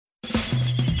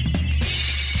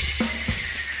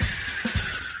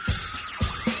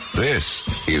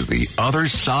This is The Other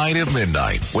Side of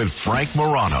Midnight with Frank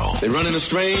Morano. They're running a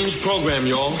strange program,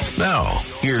 y'all. Now,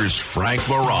 here's Frank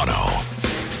Morano.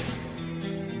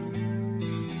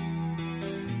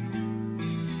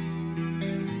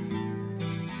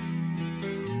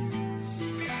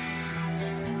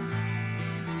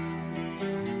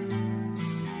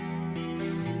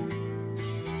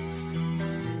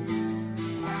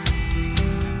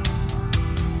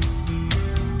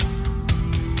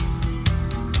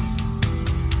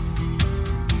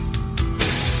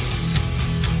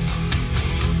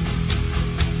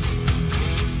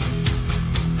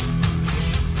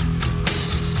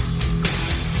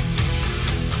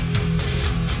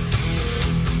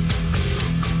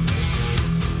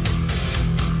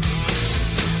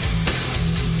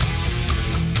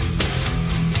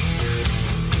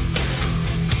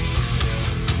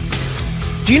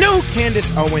 Do you know who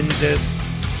Candace Owens is?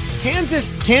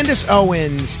 Candace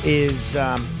Owens is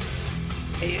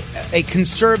a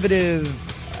conservative,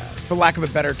 for lack of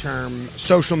a better term,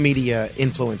 social media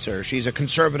influencer. She's a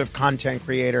conservative content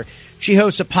creator. She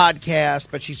hosts a podcast,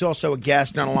 but she's also a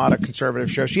guest on a lot of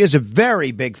conservative shows. She has a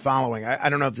very big following. I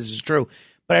don't know if this is true,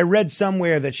 but I read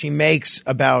somewhere that she makes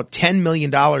about $10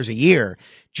 million a year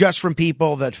just from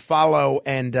people that follow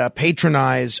and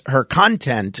patronize her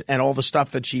content and all the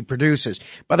stuff that she produces.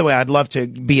 By the way, I'd love to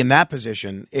be in that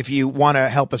position. If you want to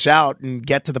help us out and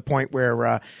get to the point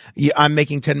where I'm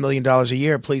making $10 million a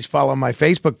year, please follow my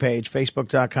Facebook page,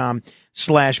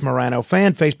 facebook.com/Morano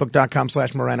fan,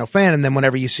 facebook.com/Morano fan. And then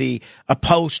whenever you see a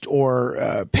post or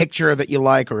a picture that you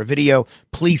like or a video,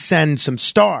 please send some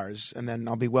stars, and then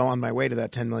I'll be well on my way to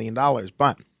that $10 million.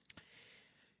 But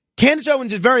Candace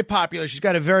Owens is very popular. She's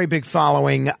got a very big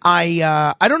following.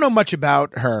 I don't know much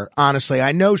about her, honestly.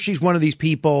 I know she's one of these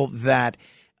people that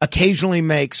occasionally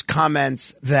makes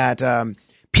comments that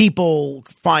people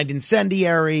find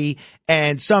incendiary,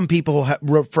 and some people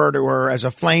refer to her as a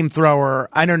flamethrower.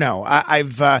 I don't know.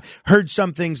 I've heard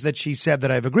some things that she said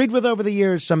that I've agreed with over the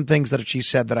years, some things that she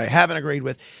said that I haven't agreed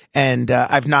with, and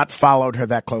I've not followed her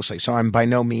that closely. So I'm by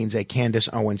no means a Candace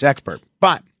Owens expert.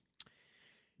 But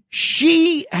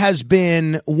she has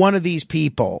been one of these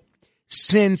people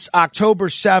since October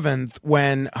 7th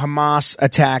when Hamas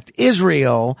attacked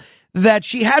Israel that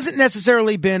she hasn't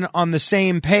necessarily been on the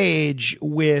same page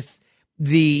with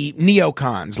the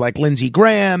neocons like Lindsey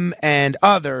Graham and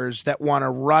others that want to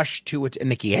rush to it,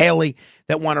 Nikki Haley,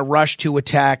 that want to rush to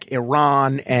attack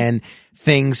Iran and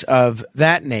things of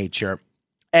that nature.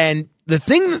 And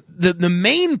the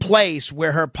main place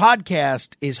where her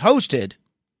podcast is hosted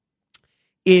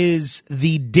is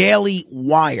the Daily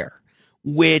Wire,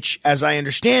 which, as I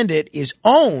understand it, is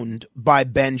owned by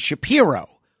Ben Shapiro,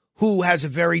 who has a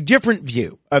very different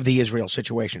view of the Israel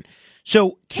situation.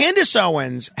 So Candace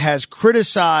Owens has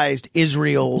criticized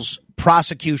Israel's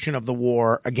prosecution of the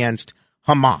war against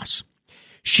Hamas.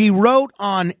 She wrote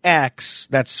on X,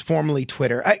 that's formerly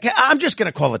Twitter. I'm just going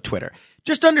to call it Twitter.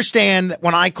 Just understand that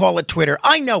when I call it Twitter,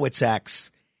 I know it's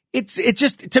X. It's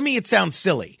just, to me, it sounds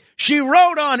silly. She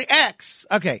wrote on X.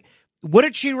 Okay. What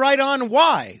did she write on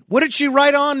Y? What did she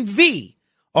write on V?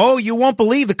 Oh, you won't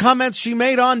believe the comments she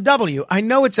made on W. I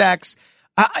know it's X.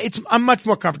 I'm much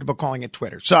more comfortable calling it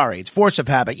Twitter. Sorry. It's force of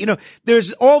habit. You know,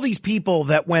 there's all these people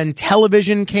that when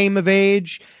television came of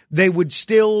age, they would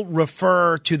still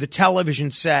refer to the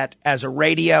television set as a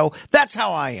radio. That's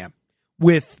how I am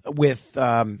with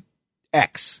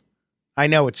X. I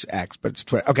know it's X, but it's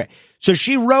Twitter. Okay. So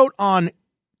she wrote on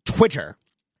Twitter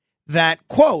that,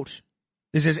 quote,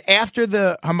 this is after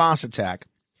the Hamas attack,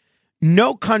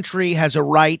 no country has a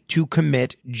right to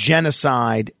commit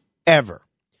genocide ever.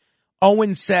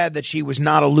 Owens said that she was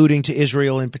not alluding to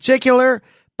Israel in particular,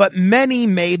 but many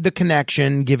made the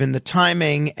connection given the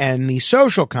timing and the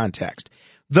social context.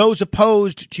 Those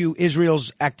opposed to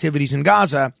Israel's activities in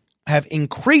Gaza have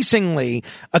increasingly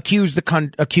accused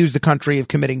the country of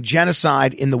committing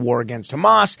genocide in the war against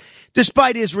Hamas,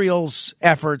 despite Israel's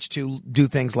efforts to do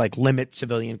things like limit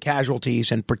civilian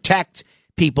casualties and protect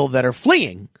people that are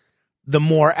fleeing the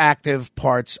more active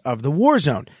parts of the war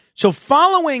zone. So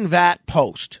following that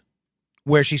post,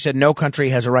 where she said no country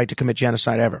has a right to commit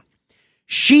genocide ever,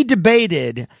 she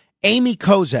debated Ami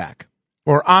Kozak,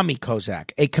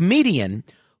 a comedian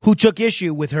who took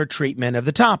issue with her treatment of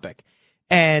the topic.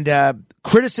 And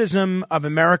criticism of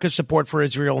America's support for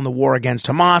Israel in the war against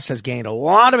Hamas has gained a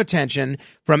lot of attention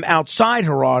from outside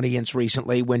her audience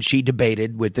recently when she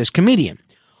debated with this comedian.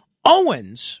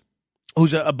 Owens,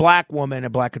 who's a black woman, a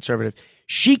black conservative,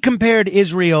 she compared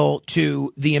Israel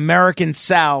to the American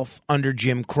South under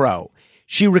Jim Crow.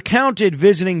 She recounted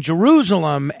visiting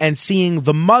Jerusalem and seeing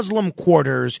the Muslim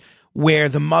quarters where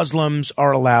the Muslims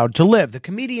are allowed to live. The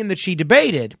comedian that she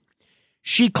debated,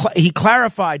 he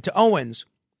clarified to Owens,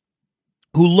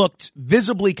 who looked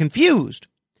visibly confused,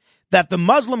 that the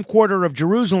Muslim quarter of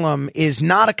Jerusalem is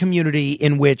not a community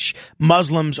in which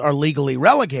Muslims are legally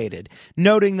relegated,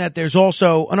 noting that there's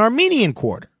also an Armenian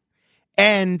quarter.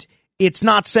 And it's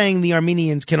not saying the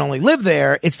Armenians can only live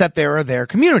there, it's that there are their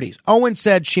communities. Owen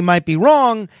said she might be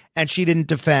wrong, and she didn't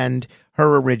defend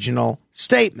her original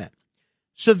statement.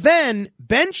 So then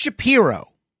Ben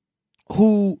Shapiro,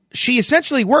 who she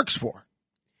essentially works for,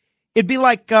 it'd be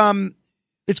like,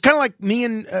 it's kind of like me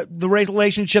and the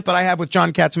relationship that I have with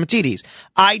John Catsimatidis.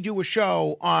 I do a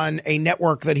show on a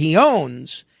network that he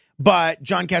owns, but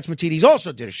John Catsimatidis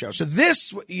also did a show. So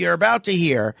this you're about to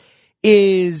hear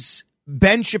is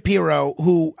Ben Shapiro,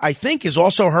 who I think is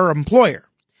also her employer.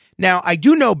 Now, I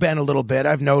do know Ben a little bit.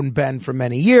 I've known Ben for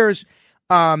many years.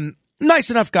 Nice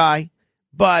enough guy,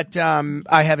 but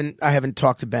I haven't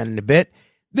talked to Ben in a bit.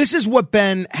 This is what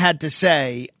Ben had to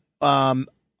say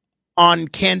on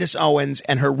Candace Owens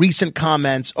and her recent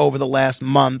comments over the last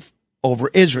month over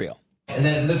Israel. And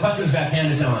then the question is about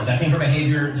Candace Owens. I think her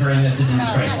behavior during this has been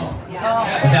disgraceful. Without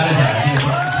a doubt.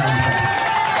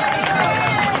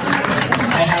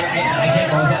 I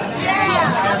can't close that.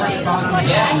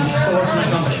 Yeah, I mean, she still works for my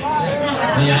company.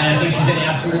 I think she's been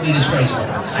absolutely disgraceful.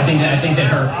 I think that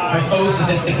her faux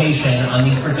sophistication on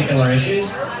these particular issues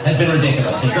has been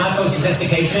ridiculous. It's not faux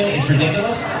sophistication, it's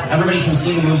ridiculous. Everybody can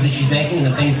see the moves that she's making and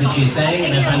the things that she's saying,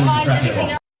 and I find them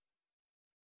disreputable.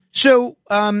 So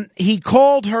he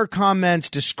called her comments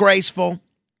disgraceful,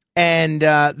 and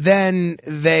then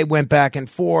they went back and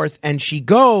forth, and she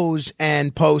goes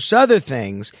and posts other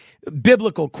things,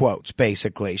 biblical quotes,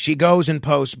 basically. She goes and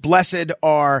posts, "Blessed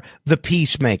are the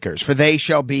peacemakers, for they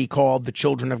shall be called the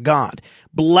children of God.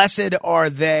 Blessed are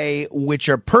they which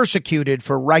are persecuted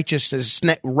for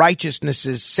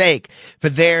righteousness' sake, for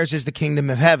theirs is the kingdom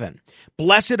of heaven.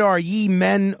 Blessed are ye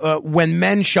men when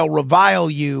men shall revile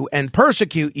you and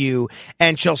persecute you,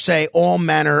 and shall say all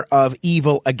manner of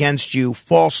evil against you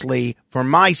falsely for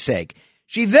my sake."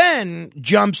 She then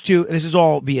jumps to, this is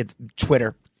all via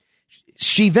Twitter,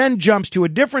 she then jumps to a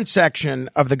different section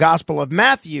of the Gospel of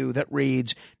Matthew that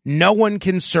reads, "No one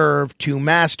can serve two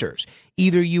masters.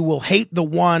 Either you will hate the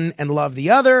one and love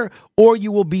the other, or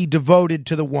you will be devoted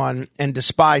to the one and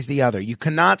despise the other. You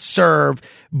cannot serve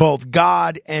both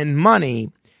God and money."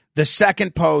 The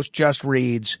second post just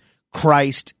reads,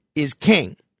 "Christ is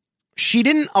King." She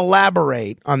didn't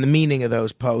elaborate on the meaning of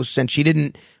those posts, and she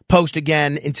didn't post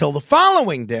again until the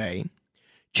following day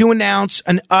to announce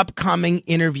an upcoming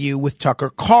interview with Tucker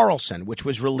Carlson, which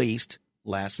was released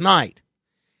last night.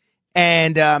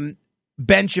 And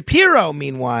Ben Shapiro,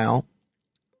 meanwhile,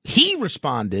 he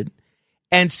responded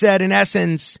and said, in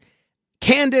essence,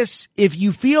 "Candace, if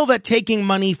you feel that taking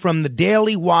money from the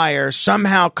Daily Wire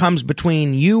somehow comes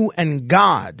between you and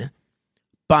God,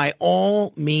 by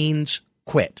all means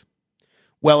quit."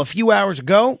 Well, a few hours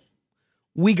ago,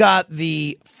 we got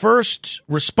the first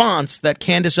response that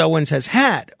Candace Owens has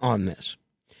had on this.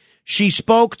 She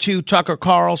spoke to Tucker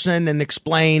Carlson and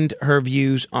explained her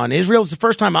views on Israel. It's the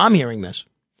first time I'm hearing this.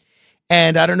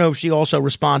 And I don't know if she also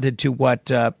responded to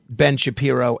what Ben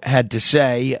Shapiro had to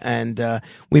say, and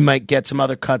we might get some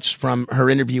other cuts from her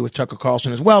interview with Tucker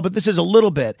Carlson as well. But this is a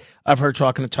little bit of her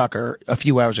talking to Tucker a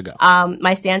few hours ago.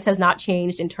 My stance has not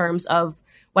changed in terms of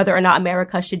whether or not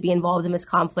America should be involved in this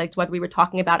conflict. Whether we were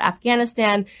talking about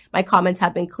Afghanistan, my comments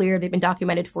have been clear. They've been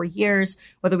documented for years.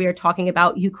 Whether we are talking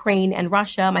about Ukraine and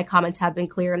Russia, my comments have been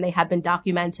clear and they have been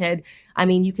documented. I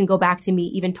mean, you can go back to me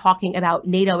even talking about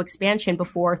NATO expansion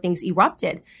before things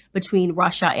erupted between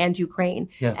Russia and Ukraine,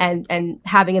 yes, and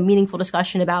having a meaningful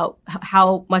discussion about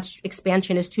how much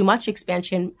expansion is too much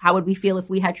expansion. How would we feel if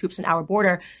we had troops on our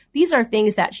border? These are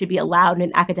things that should be allowed in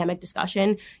an academic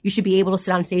discussion. You should be able to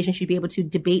sit on stage and should be able to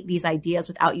debate these ideas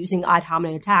without using ad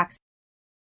hominem attacks.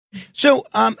 So,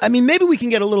 I mean, maybe we can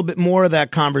get a little bit more of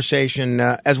that conversation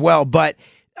as well. But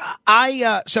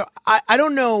I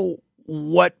don't know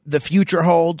what the future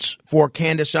holds for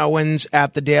Candace Owens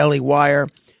at the Daily Wire.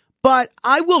 But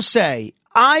I will say,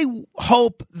 I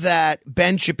hope that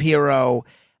Ben Shapiro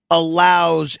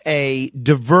allows a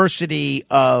diversity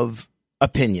of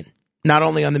opinion, not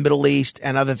only on the Middle East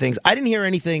and other things. I didn't hear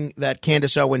anything that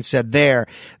Candace Owens said there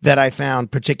that I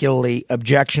found particularly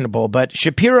objectionable. But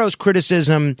Shapiro's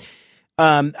criticism,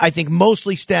 I think,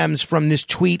 mostly stems from this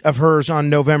tweet of hers on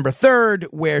November 3rd,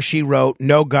 where she wrote,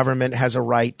 "No government has a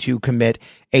right to commit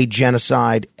a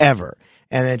genocide ever."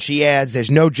 And then she adds, "There's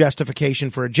no justification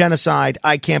for a genocide.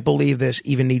 I can't believe this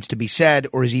even needs to be said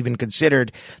or is even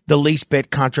considered the least bit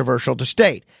controversial to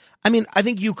state." I mean, I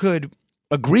think you could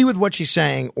agree with what she's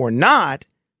saying or not,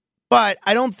 but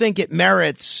I don't think it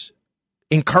merits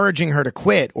encouraging her to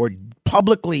quit or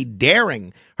publicly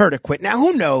daring her to quit. Now,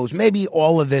 who knows? Maybe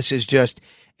all of this is just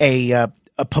a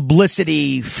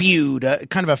publicity feud,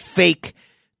 kind of a fake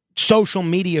social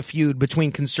media feud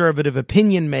between conservative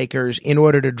opinion makers in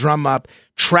order to drum up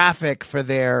traffic for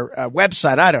their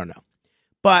website. I don't know.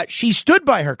 But she stood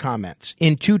by her comments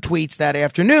in 2 tweets that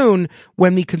afternoon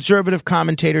when the conservative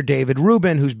commentator David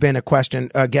Rubin, who's been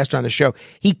a guest on the show,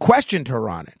 he questioned her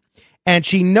on it. And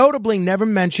she notably never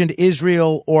mentioned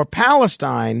Israel or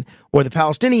Palestine or the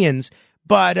Palestinians.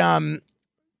 But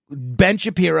Ben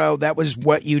Shapiro, that was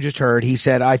what you just heard. He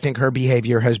said, I think her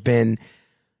behavior has been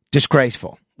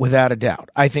disgraceful, without a doubt.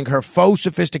 I think her faux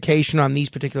sophistication on these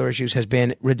particular issues has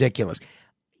been ridiculous.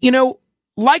 You know,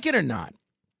 like it or not,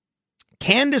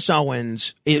 Candace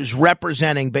Owens is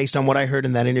representing, based on what I heard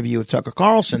in that interview with Tucker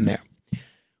Carlson there,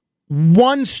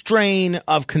 one strain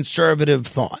of conservative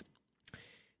thought.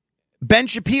 Ben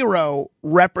Shapiro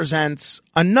represents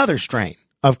another strain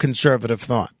of conservative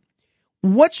thought.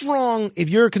 What's wrong if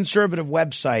you're a conservative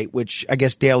website, which I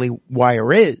guess Daily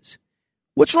Wire is?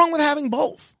 What's wrong with having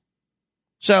both?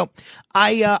 So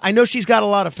I know she's got a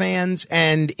lot of fans,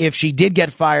 and if she did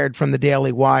get fired from the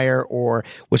Daily Wire or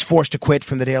was forced to quit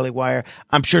from the Daily Wire,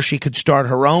 I'm sure she could start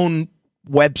her own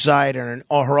website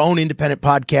or her own independent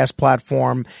podcast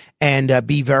platform and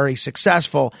be very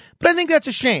successful. But I think that's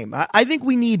a shame. I think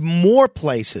we need more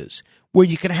places where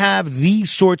you can have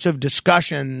these sorts of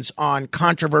discussions on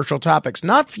controversial topics,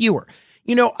 not fewer.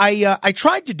 You know, I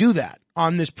tried to do that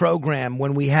on this program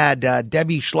when we had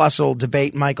Debbie Schlussel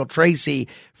debate Michael Tracy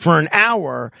for an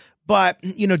hour. But,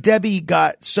 you know, Debbie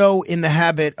got so in the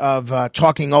habit of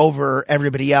talking over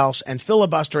everybody else and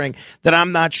filibustering that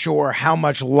I'm not sure how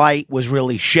much light was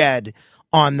really shed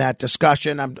on that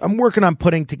discussion. I'm working on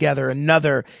putting together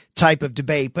another type of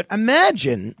debate. But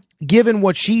imagine, given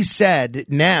what she said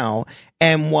now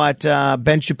and what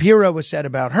Ben Shapiro has said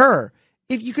about her,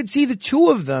 if you could see the two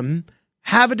of them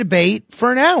have a debate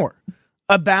for an hour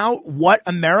about what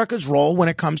America's role when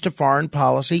it comes to foreign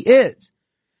policy is.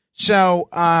 So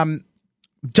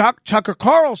Tucker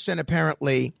Carlson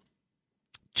apparently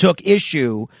took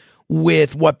issue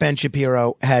with what Ben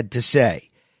Shapiro had to say.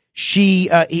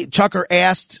 Tucker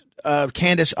asked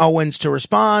Candace Owens to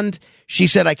respond. She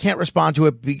said, I can't respond to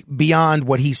it beyond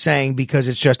what he's saying because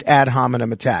it's just ad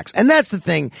hominem attacks. And that's the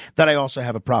thing that I also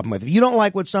have a problem with. If you don't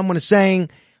like what someone is saying,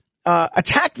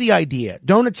 attack the idea.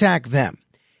 Don't attack them.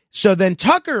 So then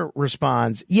Tucker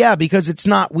responds, yeah, because it's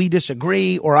not we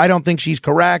disagree or I don't think she's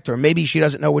correct or maybe she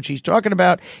doesn't know what she's talking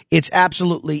about. It's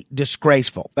absolutely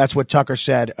disgraceful. That's what Tucker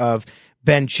said of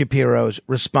Ben Shapiro's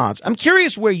response. I'm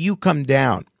curious where you come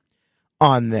down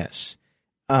on this.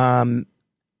 I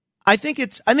think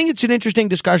it's an interesting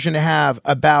discussion to have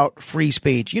about free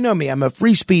speech. You know me, I'm a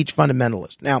free speech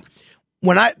fundamentalist. Now,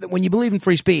 when you believe in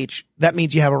free speech, that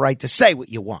means you have a right to say what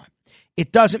you want.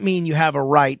 It doesn't mean you have a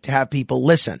right to have people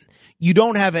listen. You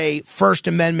don't have a First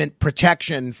Amendment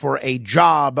protection for a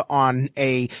job on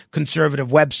a conservative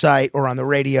website or on the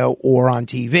radio or on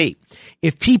TV.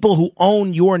 If people who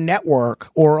own your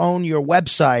network or own your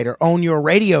website or own your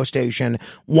radio station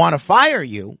want to fire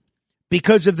you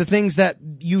because of the things that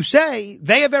you say,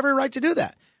 they have every right to do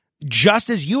that, just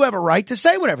as you have a right to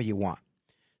say whatever you want.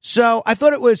 So I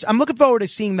thought I'm looking forward to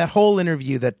seeing that whole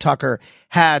interview that Tucker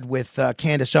had with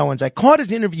Candace Owens. I caught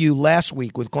his interview last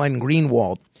week with Glenn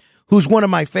Greenwald, who's one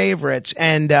of my favorites.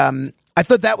 And I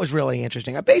thought that was really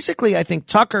interesting. I think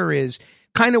Tucker is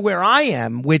kind of where I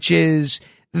am, which is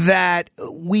that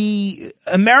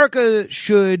America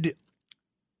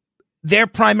their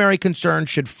primary concern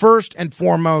should first and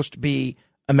foremost be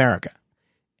America.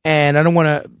 And I don't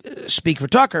want to speak for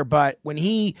Tucker, but when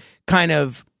he kind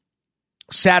of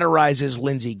satirizes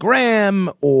Lindsey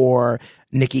Graham or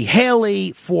Nikki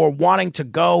Haley for wanting to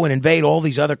go and invade all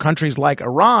these other countries like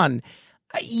Iran,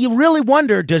 you really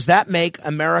wonder, does that make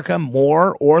America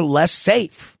more or less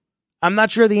safe? I'm not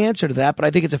sure the answer to that, but I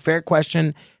think it's a fair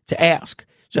question to ask.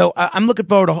 So I'm looking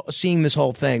forward to seeing this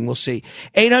whole thing. We'll see.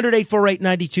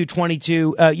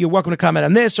 800-848-9222. You're welcome to comment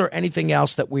on this or anything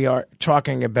else that we are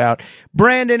talking about.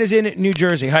 Brandon is in New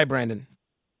Jersey. Hi, Brandon.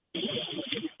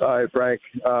 Hi, Frank.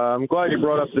 I'm glad you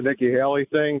brought up the Nikki Haley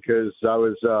thing because I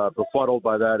was befuddled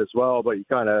by that as well. But you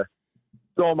kind of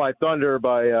stole my thunder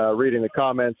by reading the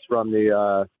comments from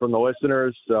the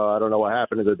listeners. I don't know what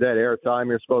happened to the dead air time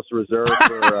you're supposed to reserve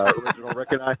for original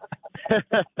Rick and I.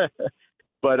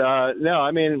 But no, I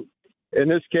mean, in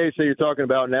this case that you're talking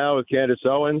about now with Candace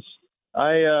Owens,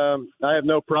 I have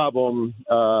no problem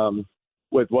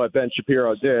with what Ben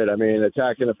Shapiro did. I mean,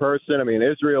 attacking a person. I mean,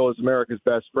 Israel is America's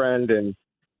best friend, and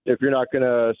if you're not going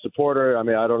to support her, I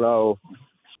mean, I don't know.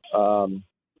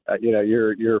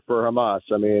 You're for Hamas.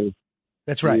 I mean,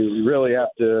 that's right. You really have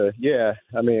to. Yeah,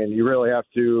 I mean, you really have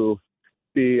to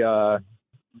be,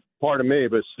 pardon me,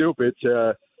 but stupid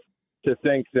to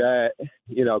think that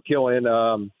killing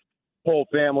whole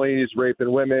families,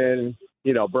 raping women,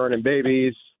 burning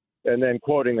babies, and then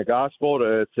quoting the gospel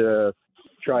to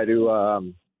try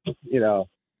to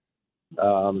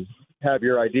have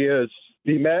your ideas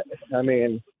be met. I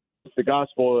mean, the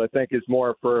gospel, I think, is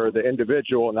more for the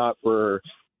individual, not for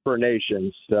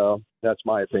nations. So that's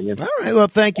my opinion. All right. Well,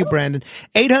 thank you, Brandon.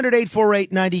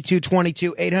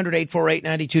 800-848-9222,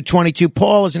 800-848-9222.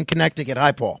 Paul is in Connecticut.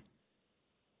 Hi, Paul.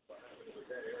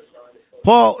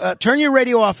 Paul, turn your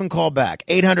radio off and call back.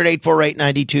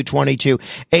 800-848-9222,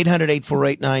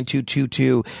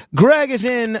 800-848-9222. Greg is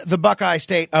in the Buckeye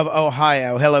State of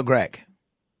Ohio. Hello, Greg.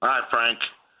 Hi, Frank.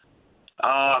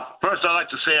 First, I'd like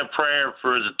to say a prayer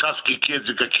for the Tuskegee kids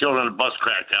that got killed in a bus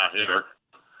crash out here.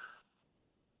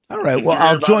 All right. Well,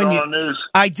 I'll join you.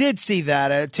 I did see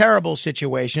that, a terrible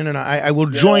situation, and I will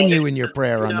join you in your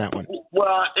prayer on that one.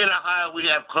 Well, in Ohio, we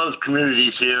have close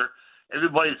communities here.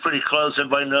 Everybody's pretty close.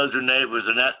 Everybody knows their neighbors,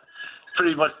 and that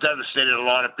pretty much devastated a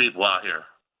lot of people out here.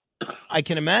 I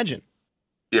can imagine.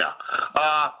 Yeah.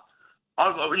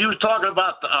 You were talking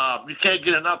about you can't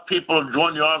get enough people to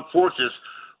join the armed forces.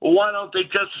 Well, why don't they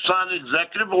just sign an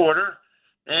executive order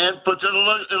and put the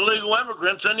illegal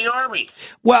immigrants in the Army?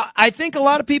 Well, I think a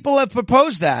lot of people have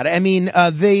proposed that. I mean,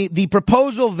 the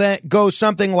proposal that goes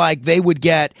something like they would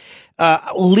get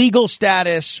legal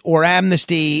status or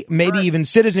amnesty, maybe even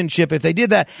citizenship if they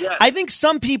did that. Yes. I think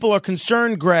some people are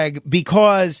concerned, Greg,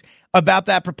 about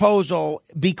that proposal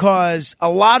because a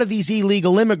lot of these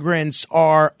illegal immigrants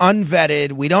are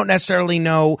unvetted. We don't necessarily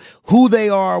know who they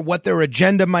are, what their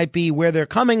agenda might be, where they're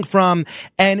coming from.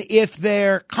 And if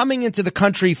they're coming into the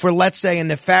country for, let's say, a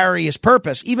nefarious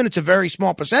purpose, even it's a very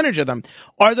small percentage of them,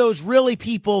 are those really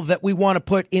people that we want to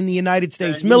put in the United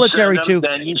States military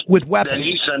with weapons? Then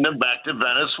you send them back to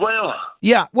Venezuela.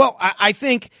 Yeah, well, I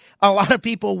think a lot of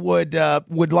people would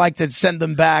like to send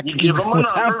them back even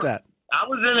without that. I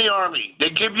was in the Army. They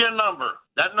give you a number.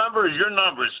 That number is your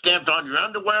number. It's stamped on your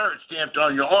underwear. It's stamped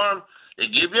on your arm. They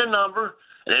give you a number.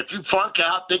 And if you flunk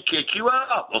out, they kick you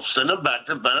out. We'll send them back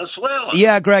to Venezuela.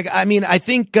 Yeah, Greg. I mean, I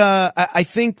think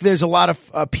there's a lot of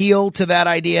appeal to that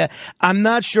idea. I'm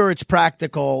not sure it's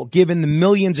practical given the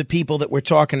millions of people that we're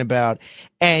talking about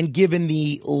and given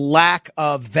the lack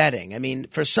of vetting. I mean,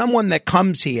 for someone that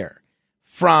comes here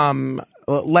from,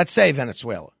 let's say,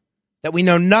 Venezuela, that we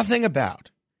know nothing about,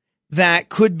 that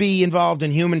could be involved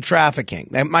in human trafficking,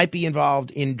 that might be involved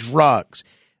in drugs,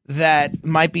 that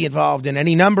might be involved in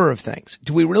any number of things.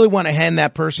 Do we really want to hand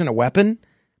that person a weapon?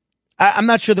 I'm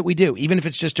not sure that we do. Even if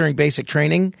it's just during basic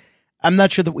training, I'm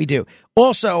not sure that we do.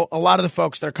 Also, a lot of the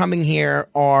folks that are coming here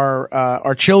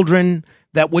are children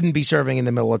that wouldn't be serving in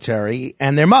the military,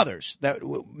 and their mothers that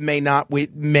may not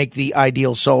make the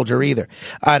ideal soldier either.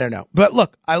 I don't know. But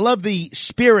look, I love the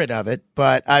spirit of it,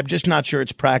 but I'm just not sure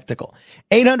it's practical.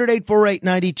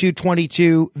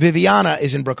 800-848-9222. Viviana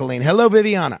is in Brooklyn. Hello,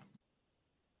 Viviana.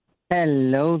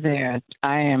 Hello there.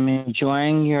 I am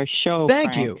enjoying your show.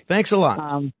 Thank Frank. you. Thanks a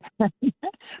lot.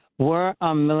 We're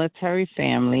a military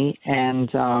family, and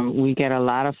we get a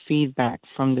lot of feedback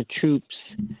from the troops.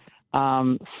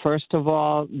 First of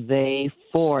all, they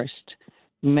forced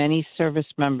many service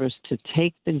members to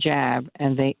take the jab,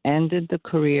 and they ended the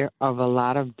career of a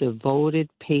lot of devoted,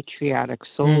 patriotic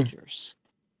soldiers.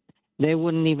 They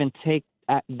wouldn't even take.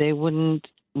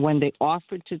 When they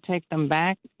offered to take them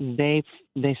back, they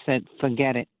said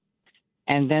forget it,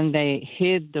 and then they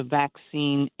hid the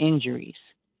vaccine injuries.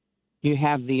 You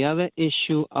have the other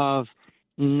issue of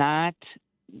not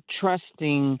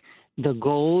trusting the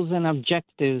goals and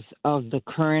objectives of the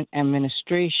current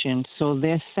administration, so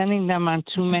they're sending them on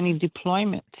too many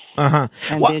deployments, and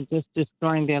they're just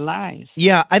destroying their lives.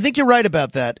 Yeah, I think you're right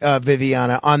about that,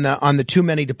 Viviana, on the too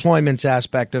many deployments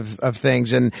aspect of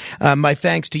things, and my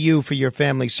thanks to you for your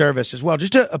family service as well.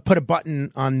 Just to put a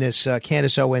button on this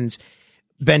Candace Owens,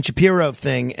 Ben Shapiro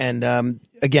thing, and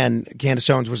again, Candace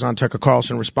Owens was on Tucker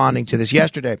Carlson responding to this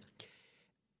yesterday.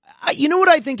 You know what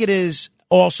I think it is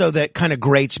also that kind of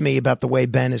grates me about the way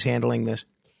Ben is handling this?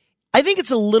 I think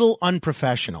it's a little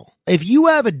unprofessional. If you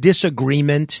have a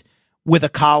disagreement with a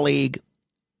colleague,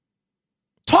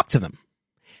 talk to them.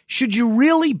 Should you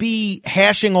really be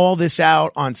hashing all this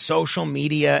out on social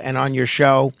media and on your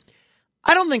show?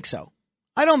 I don't think so.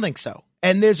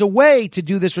 And there's a way to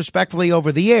do this respectfully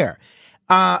over the air.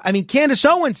 I mean, Candace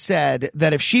Owens said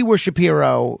that if she were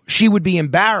Shapiro, she would be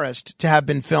embarrassed to have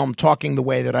been filmed talking the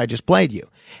way that I just played you.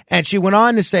 And she went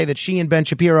on to say that she and Ben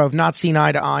Shapiro have not seen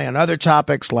eye to eye on other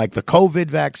topics like the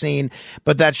COVID vaccine,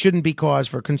 but that shouldn't be cause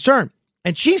for concern.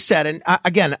 And she said, and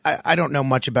again, I don't know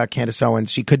much about Candace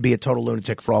Owens. She could be a total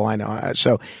lunatic for all I know.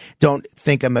 So don't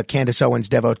think I'm a Candace Owens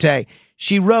devotee.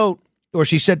 She wrote, or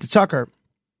she said to Tucker,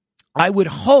 I would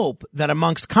hope that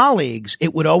amongst colleagues,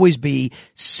 it would always be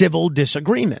civil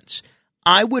disagreements.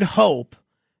 I would hope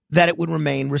that it would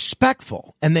remain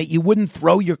respectful and that you wouldn't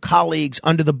throw your colleagues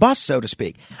under the bus, so to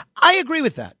speak. I agree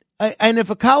with that. And if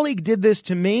a colleague did this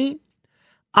to me,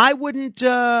 I wouldn't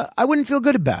feel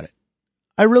good about it.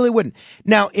 I really wouldn't.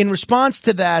 Now, in response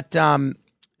to that,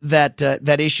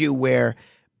 that issue where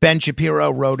Ben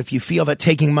Shapiro wrote, if you feel that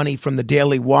taking money from the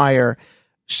Daily Wire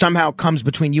somehow comes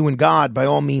between you and God, by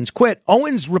all means quit.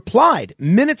 Owens replied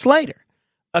minutes later,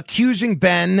 accusing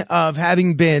Ben of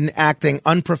having been acting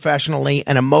unprofessionally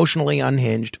and emotionally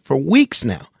unhinged for weeks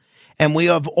now. And we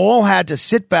have all had to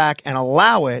sit back and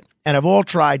allow it, and have all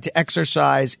tried to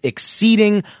exercise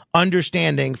exceeding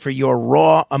understanding for your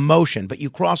raw emotion. But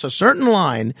you cross a certain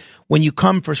line when you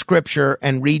come for scripture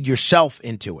and read yourself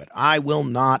into it. I will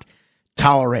not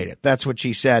tolerate it. That's what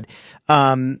she said.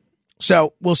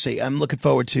 So we'll see. I'm looking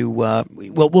forward to,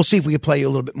 we'll see if we can play you a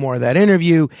little bit more of that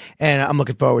interview. And I'm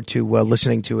looking forward to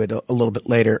listening to it a little bit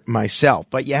later myself.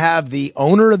 But you have the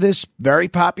owner of this very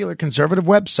popular conservative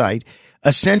website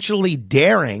essentially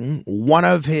daring one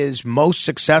of his most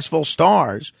successful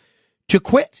stars to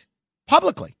quit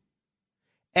publicly.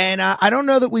 And I don't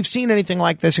know that we've seen anything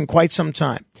like this in quite some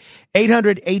time.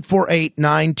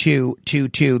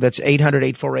 800-848-9222. That's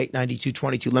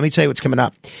 800-848-9222. Let me tell you what's coming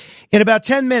up. In about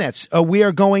 10 minutes, we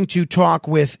are going to talk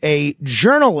with a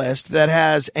journalist that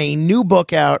has a new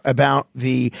book out about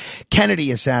the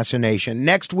Kennedy assassination.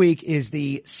 Next week is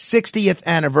the 60th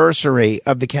anniversary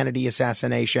of the Kennedy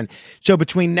assassination. So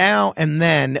between now and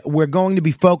then, we're going to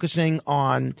be focusing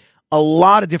on a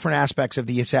lot of different aspects of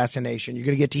the assassination. You're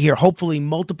going to get to hear hopefully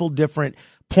multiple different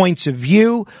points of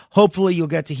view. Hopefully you'll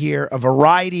get to hear a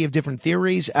variety of different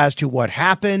theories as to what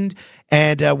happened.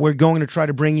 And we're going to try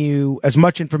to bring you as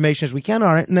much information as we can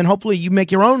on it. And then hopefully you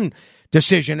make your own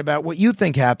decision about what you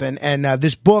think happened. And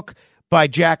this book by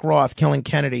Jack Roth, Killing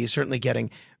Kennedy, is certainly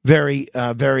getting very,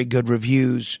 very good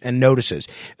reviews and notices.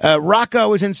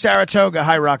 Rocco is in Saratoga.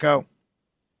 Hi, Rocco.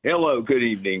 Hello, good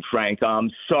evening, Frank. I'm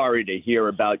sorry to hear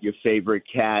about your favorite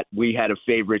cat. We had a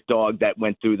favorite dog that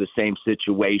went through the same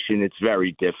situation. It's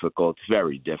very difficult. It's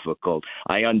very difficult.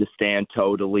 I understand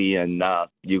totally, and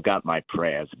you got my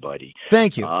prayers, buddy.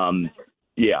 Thank you.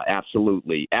 Yeah,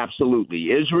 absolutely.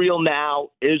 Absolutely. Israel now,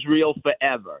 Israel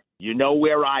forever. You know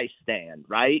where I stand,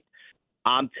 right?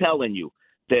 I'm telling you,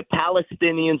 the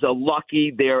Palestinians are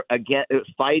lucky they're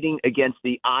fighting against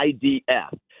the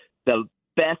IDF, the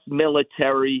best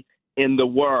military in the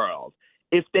world.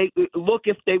 If they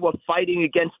were fighting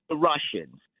against the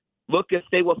Russians, if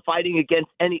they were fighting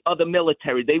against any other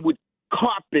military, they would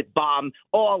carpet bomb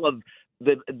all of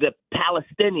the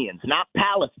Palestinians, not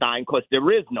Palestine, because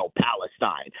there is no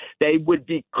Palestine. They would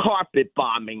be carpet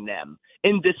bombing them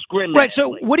indiscriminately. Right.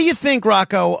 So what do you think,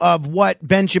 Rocco, of what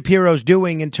Ben Shapiro's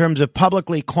doing in terms of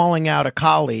publicly calling out a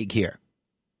colleague here?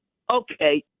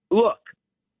 Okay, look.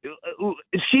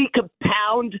 She could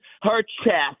pound her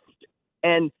chest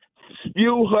and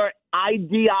spew her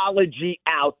ideology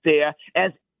out there,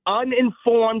 as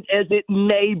uninformed as it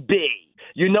may be.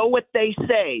 You know what they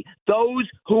say, those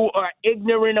who are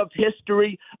ignorant of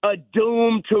history are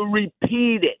doomed to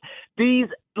repeat it. These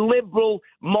liberal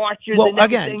marchers and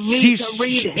everything need to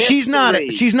read history.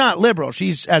 She's not liberal.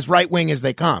 She's as right-wing as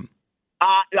they come.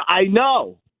 I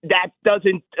know. That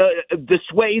doesn't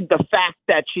dissuade the fact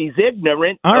that she's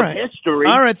ignorant of history.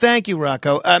 All right. Thank you,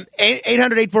 Rocco.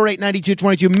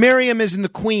 800-848-9222. Miriam is in the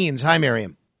Queens. Hi,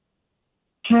 Miriam.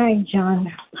 Hi,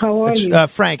 John. How are you?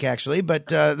 Frank, actually, but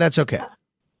that's okay.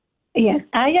 Yes,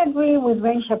 I agree with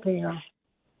Ben Shapiro.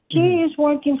 He is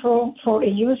working for a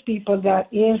U.S. people that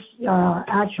is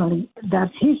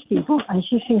that's his people, and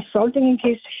she's insulting in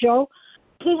his show.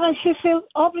 She feels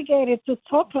obligated to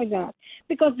talk like that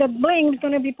because the blame is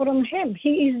going to be put on him.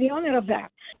 He is the owner of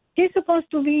that. He's supposed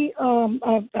to be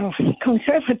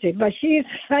conservative, but she is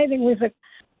siding with the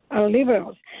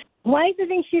liberals. Why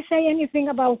didn't she say anything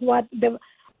about what the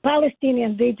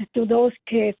Palestinians did to those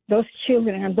kids, those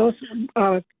children, and those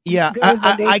I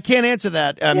can't answer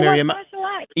that, Miriam.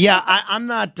 Yeah, I'm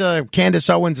not Candace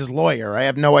Owens' lawyer. I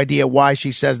have no idea why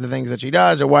she says the things that she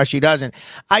does or why she doesn't.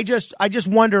 I just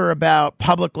wonder about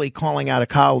publicly calling out a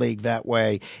colleague that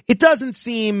way. It doesn't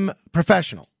seem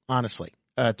professional, honestly.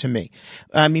 to me.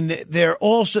 I mean, they're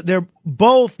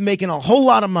both making a whole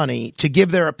lot of money to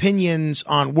give their opinions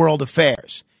on world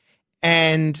affairs.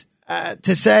 And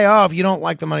to say, oh, if you don't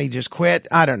like the money, just quit.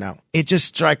 I don't know. It just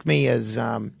struck me as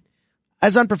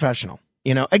unprofessional.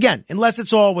 You know, again, unless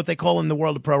it's all what they call in the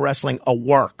world of pro wrestling a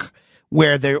work,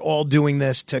 where they're all doing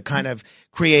this to kind of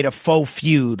create a faux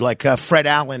feud like Fred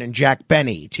Allen and Jack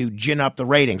Benny to gin up the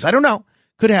ratings. I don't know.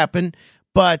 Could happen,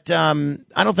 but I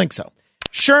don't think so.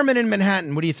 Sherman in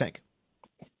Manhattan, what do you think?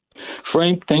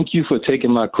 Frank, thank you for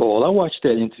taking my call. I watched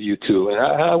that interview too, and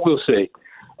I will say,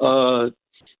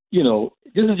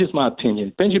 this is just my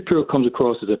opinion. Ben Shapiro comes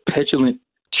across as a petulant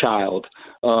child.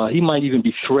 He might even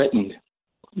be threatened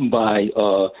by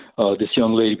this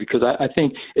young lady, because I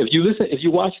think if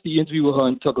you watch the interview with her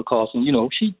and Tucker Carlson,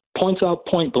 she points out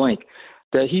point blank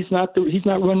that he's not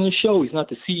running the show. He's not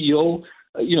the CEO.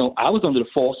 I was under the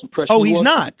false impression. Oh, he's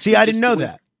not. See, I didn't know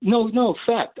that. No,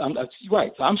 fact. I'm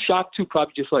right. I'm shocked too,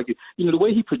 probably just like you. The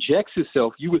way he projects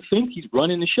himself, you would think he's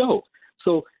running the show.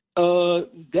 So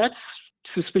that's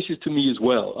suspicious to me as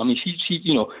well. I mean, she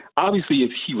obviously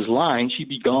if she was lying, she'd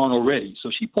be gone already. So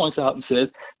she points out and says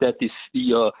that the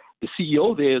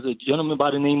CEO there is a gentleman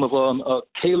by the name of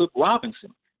Caleb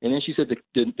Robinson, and then she said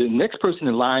the next person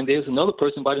in line there's another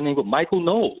person by the name of Michael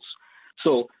Knowles.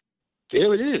 So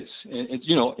there it is,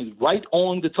 and right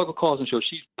on the Tucker Carlson show,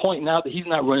 she's pointing out that he's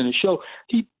not running the show.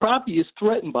 He probably is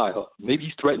threatened by her. Maybe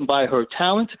he's threatened by her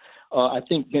talent. I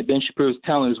think Ben Shapiro's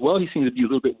talent as well. He seems to be a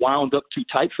little bit wound up too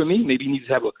tight for me. Maybe he needs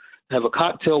to have a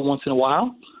cocktail once in a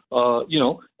while,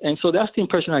 And so that's the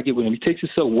impression I get with him. He takes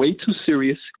himself way too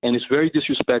serious, and it's very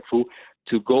disrespectful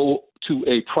to go to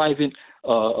a private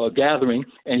gathering,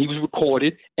 and he was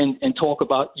recorded and talk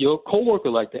about your coworker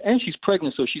like that. And she's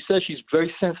pregnant, so she says she's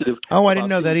very sensitive. Oh, I didn't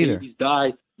know that either. Babies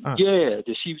die. Yeah,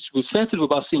 that she was sensitive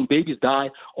about seeing babies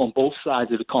die on both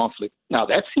sides of the conflict. Now,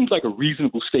 that seems like a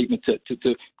reasonable statement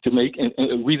to make and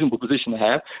a reasonable position to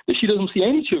have, that she doesn't see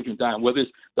any children dying, whether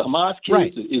it's the Hamas kids,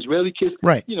 right, the Israeli kids,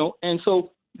 right. And so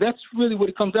that's really what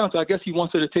it comes down to. I guess he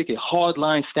wants her to take a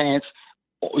hard-line stance,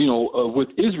 with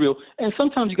Israel. And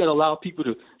sometimes you got to allow people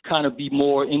to kind of be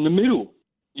more in the middle.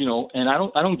 And I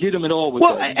don't get him at all with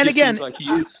that. Well, and again, like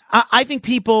I think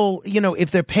people, if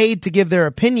they're paid to give their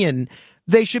opinion,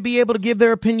 they should be able to give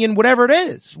their opinion, whatever it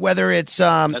is, whether it's,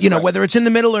 right, whether it's in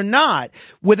the middle or not,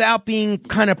 without being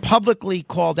kind of publicly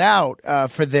called out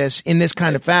for this in this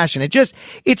kind of fashion.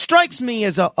 It strikes me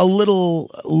as a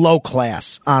little low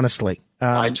class, honestly.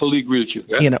 I totally agree with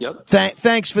you. Yep.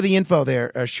 Thanks for the info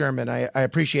there, Sherman. I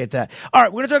appreciate that. All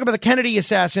right, we're going to talk about the Kennedy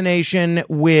assassination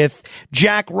with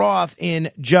Jack Roth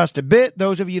in just a bit.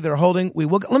 Those of you that are holding,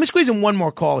 let me squeeze in one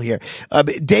more call here.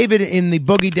 David in the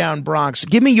Boogie Down Bronx,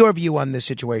 give me your view on this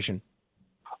situation.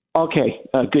 Okay,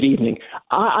 good evening.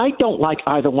 I don't like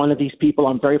either one of these people.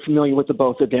 I'm very familiar with the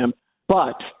both of them,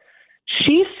 but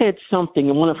she said something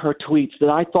in one of her tweets that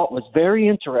I thought was very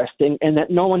interesting and that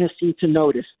no one has seemed to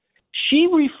notice. She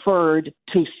referred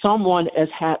to someone as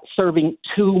serving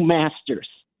two masters,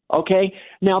 okay?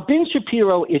 Now, Ben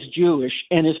Shapiro is Jewish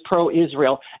and is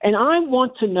pro-Israel, and I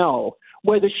want to know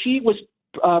whether she was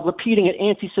repeating an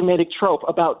anti-Semitic trope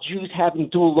about Jews having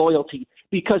dual loyalty,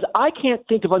 because I can't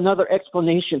think of another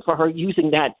explanation for her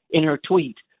using that in her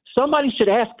tweet. Somebody should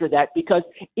ask her that, because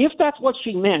if that's what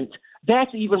she meant,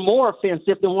 that's even more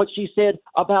offensive than what she said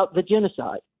about the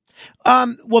genocide.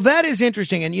 Well, that is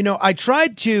interesting. And,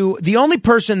 the only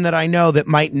person that I know that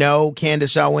might know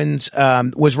Candace Owens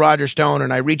was Roger Stone.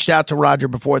 And I reached out to Roger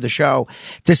before the show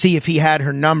to see if he had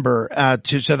her number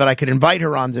so that I could invite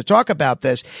her on to talk about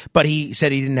this. But he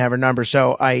said he didn't have her number.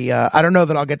 So I don't know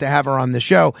that I'll get to have her on the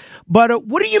show. But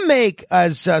what do you make,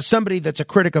 as somebody that's a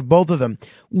critic of both of them,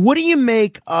 what do you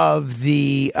make of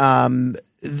the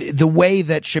way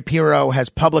that Shapiro has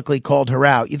publicly called her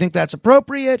out? You think that's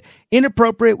appropriate,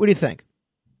 inappropriate? What do you think?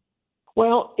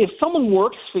 Well, if someone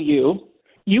works for you,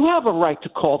 you have a right to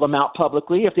call them out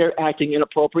publicly if they're acting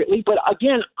inappropriately. But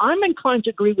again, I'm inclined to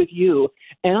agree with you,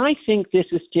 and I think this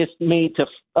is just made to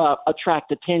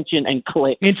attract attention and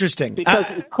clicks. Interesting. Because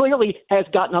it clearly has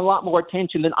gotten a lot more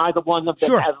attention than either one of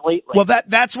them has lately. Well,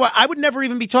 that's why I would never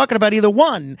even be talking about either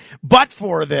one but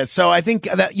for this. So I think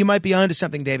that you might be onto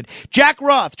something, David. Jack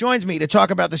Roth joins me to talk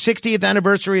about the 60th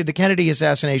anniversary of the Kennedy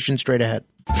assassination. Straight ahead.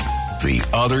 The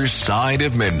Other Side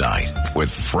of Midnight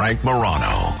with Frank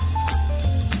Morano.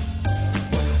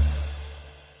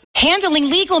 Handling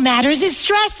legal matters is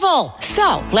stressful.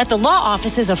 So, let the law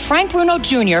offices of Frank Bruno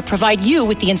Jr. provide you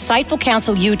with the insightful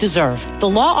counsel you deserve. The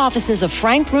law offices of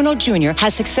Frank Bruno Jr.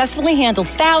 has successfully handled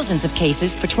thousands of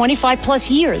cases for 25 plus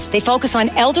years. They focus on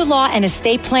elder law and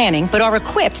estate planning, but are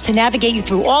equipped to navigate you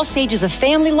through all stages of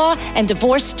family law and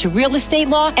divorce to real estate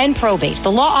law and probate.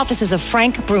 The law offices of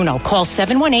Frank Bruno. Call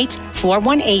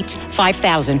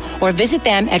 718-418-5000 or visit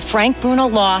them at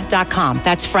frankbrunolaw.com.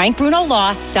 That's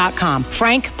frankbrunolaw.com.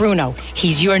 Frank Bruno.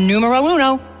 He's your numero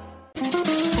uno.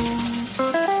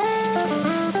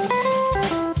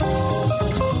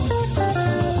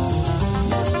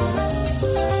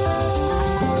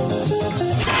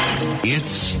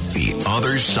 It's The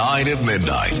Other Side of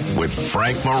Midnight with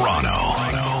Frank Morano.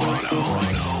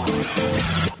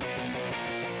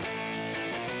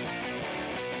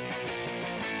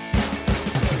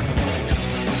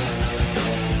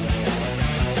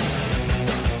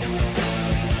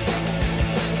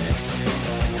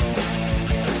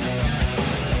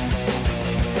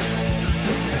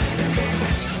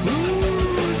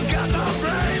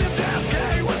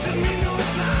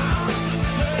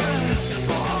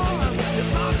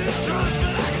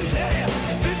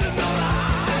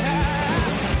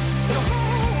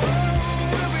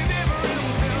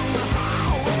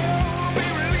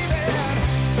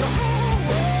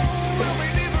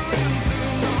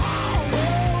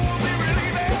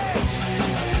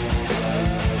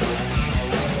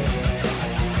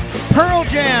 Pearl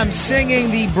Jam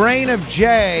singing The Brain of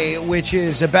Jay, which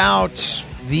is about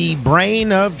the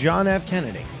brain of John F.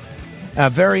 Kennedy. A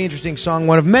very interesting song,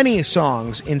 one of many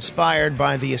songs inspired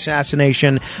by the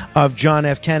assassination of John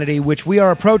F. Kennedy, which we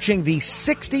are approaching the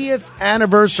 60th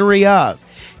anniversary of.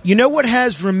 You know what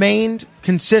has remained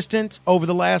consistent over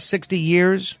the last 60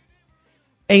 years?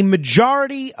 A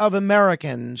majority of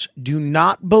Americans do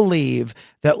not believe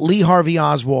that Lee Harvey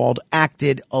Oswald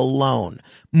acted alone.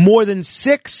 More than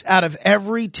 6 out of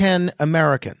every 10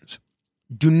 Americans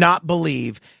do not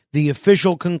believe the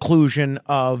official conclusion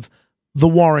of the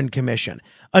Warren Commission.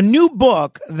 A new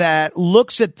book that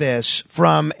looks at this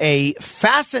from a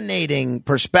fascinating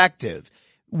perspective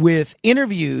with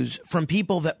interviews from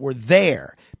people that were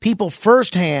there, people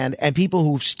firsthand, and people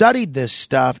who've studied this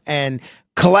stuff and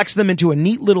collects them into a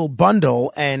neat little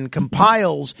bundle and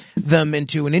compiles them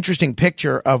into an interesting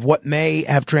picture of what may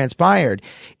have transpired,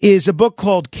 is a book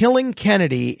called Killing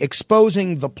Kennedy,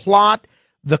 Exposing the Plot,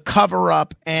 the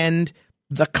Cover-Up, and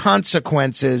the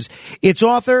Consequences. Its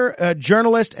author,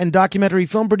 journalist, and documentary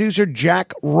film producer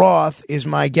Jack Roth is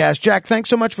my guest. Jack, thanks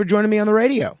so much for joining me on the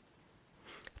radio.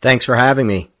 Thanks for having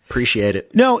me. Appreciate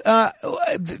it. No,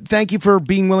 thank you for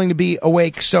being willing to be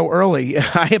awake so early.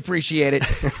 I appreciate it.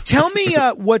 Tell me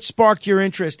what sparked your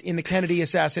interest in the Kennedy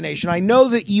assassination. I know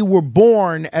that you were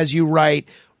born, as you write,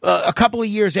 a couple of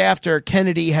years after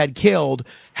Kennedy had killed.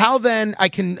 How then,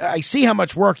 I see how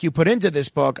much work you put into this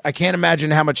book. I can't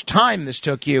imagine how much time this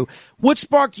took you. What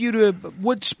sparked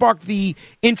the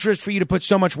interest for you to put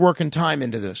so much work and time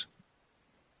into this?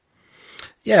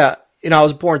 Yeah. I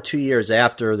was born 2 years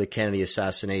after the Kennedy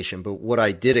assassination, but what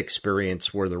I did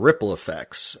experience were the ripple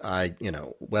effects.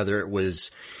 Whether it was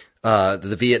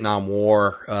the Vietnam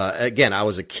War, again, I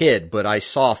was a kid, but I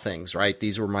saw things, right?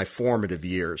 These were my formative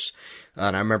years.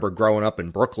 And I remember growing up in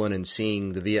Brooklyn and seeing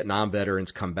the Vietnam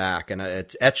veterans come back, and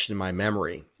it's etched in my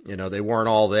memory. They weren't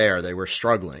all there. They were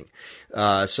struggling.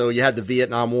 So you had the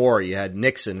Vietnam War, you had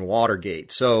Nixon,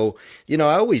 Watergate. So, I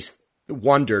always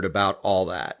wondered about all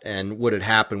that and what had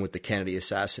happened with the Kennedy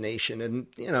assassination. And,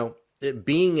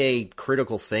 being a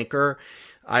critical thinker,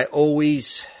 I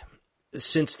always,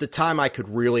 since the time I could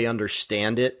really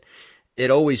understand it, it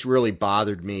always really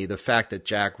bothered me the fact that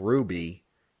Jack Ruby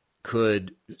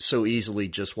could so easily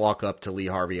just walk up to Lee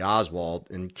Harvey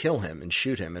Oswald and kill him and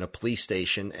shoot him in a police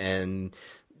station. And,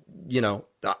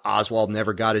 Oswald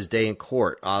never got his day in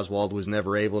court. Oswald was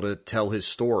never able to tell his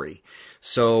story.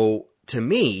 So to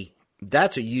me,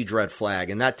 that's a huge red flag,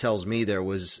 and that tells me there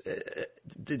was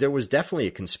definitely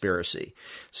a conspiracy.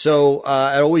 So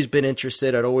I'd always been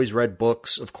interested. I'd always read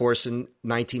books. Of course, in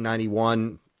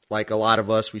 1991, like a lot of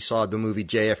us, we saw the movie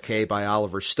JFK by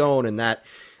Oliver Stone, and that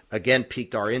again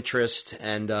piqued our interest.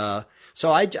 And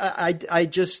so I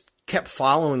just kept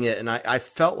following it, and I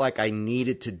felt like I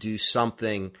needed to do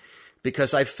something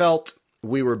because I felt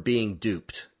we were being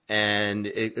duped, and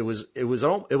it was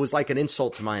like an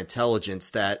insult to my intelligence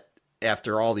that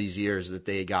after all these years that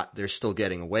they're still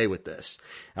getting away with this.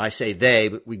 And I say they,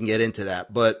 but we can get into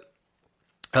that. But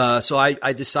so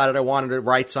I decided I wanted to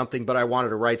write something, but I wanted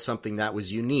to write something that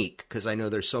was unique because I know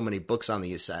there's so many books on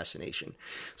the assassination.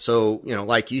 So,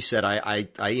 like you said,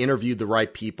 I interviewed the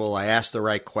right people. I asked the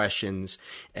right questions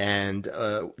and,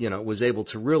 was able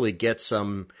to really get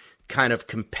some kind of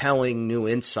compelling new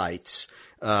insights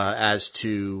as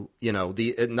to,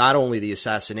 not only the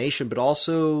assassination, but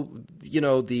also,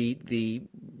 the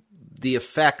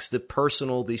effects, the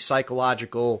personal, the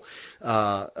psychological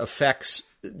effects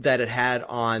that it had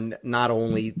on not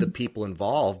only the people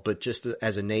involved, but just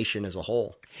as a nation as a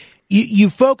whole. You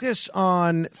focus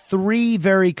on three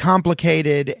very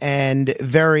complicated and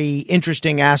very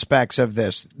interesting aspects of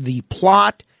this: the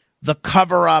plot, the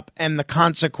cover-up, and the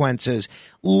consequences.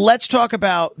 Let's talk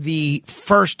about the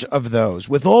first of those.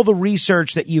 With all the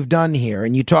research that you've done here,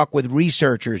 and you talk with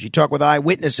researchers, you talk with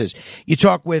eyewitnesses, you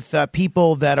talk with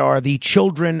people that are the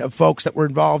children of folks that were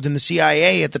involved in the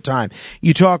CIA at the time,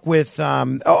 you talk with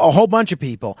a whole bunch of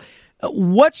people.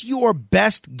 What's your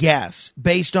best guess,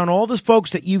 based on all the folks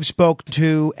that you've spoken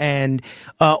to and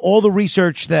all the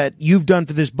research that you've done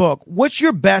for this book? What's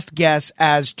your best guess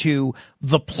as to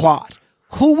the plot?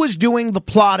 Who was doing the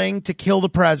plotting to kill the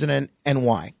president and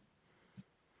why?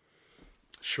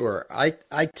 Sure. I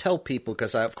tell people,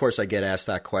 because of course I get asked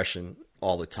that question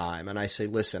all the time, and I say,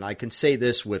 listen, I can say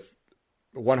this with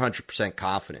 100%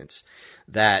 confidence,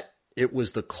 that it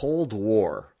was the Cold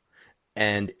War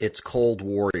and its cold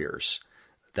warriors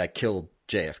that killed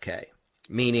JFK,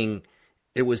 meaning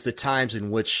it was the times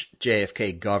in which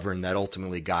JFK governed that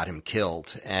ultimately got him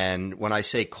killed. And when I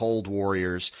say cold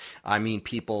warriors, I mean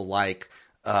people like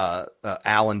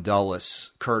Allen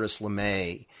Dulles, Curtis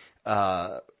LeMay,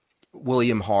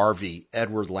 William Harvey,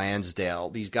 Edward Lansdale,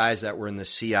 these guys that were in the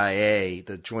CIA,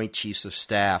 the Joint Chiefs of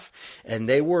Staff, and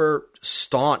they were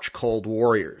staunch cold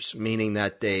warriors, meaning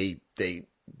that they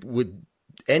would,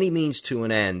 any means to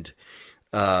an end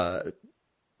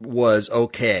was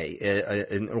okay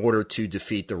in order to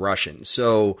defeat the Russians.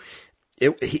 So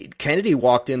Kennedy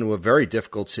walked into a very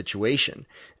difficult situation.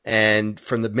 And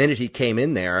from the minute he came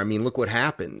in there, I mean, look what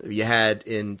happened. You had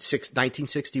in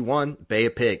 1961, Bay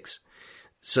of Pigs.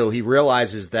 So he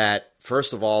realizes that,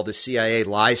 first of all, the CIA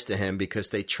lies to him because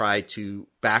they tried to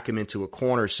back him into a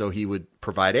corner so he would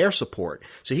provide air support.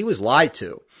 So he was lied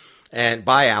to, and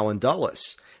by Allen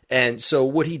Dulles. And so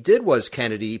what he did was,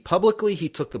 Kennedy, publicly, he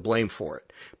took the blame for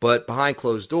it. But behind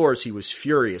closed doors, he was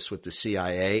furious with the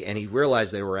CIA, and he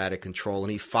realized they were out of control,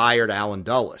 and he fired Allen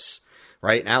Dulles,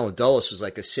 right? And Allen Dulles was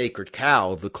like a sacred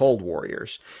cow of the Cold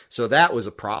Warriors. So that was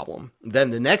a problem. Then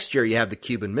the next year, you have the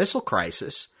Cuban Missile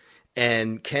Crisis,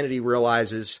 and Kennedy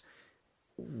realizes,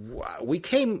 we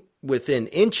came within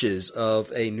inches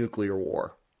of a nuclear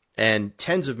war, and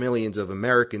tens of millions of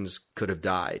Americans could have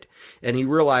died. And he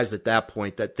realized at that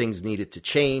point that things needed to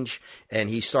change, and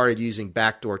he started using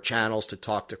backdoor channels to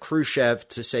talk to Khrushchev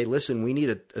to say, listen, we need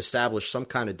to establish some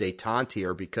kind of détente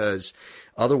here, because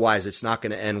otherwise it's not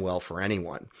going to end well for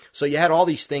anyone. So you had all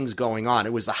these things going on.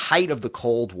 It was the height of the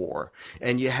Cold War,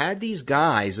 and you had these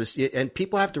guys, and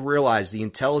people have to realize the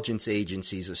intelligence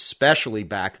agencies, especially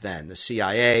back then, the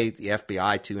CIA, the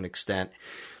FBI to an extent,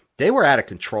 they were out of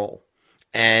control.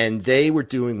 And they were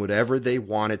doing whatever they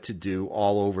wanted to do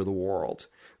all over the world.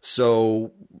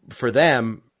 So for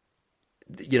them,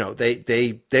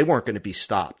 they weren't going to be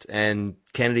stopped. And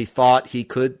Kennedy thought he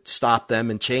could stop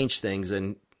them and change things,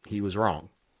 and he was wrong.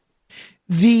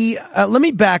 Let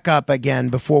me back up again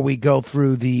before we go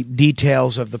through the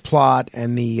details of the plot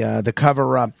and the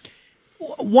cover-up.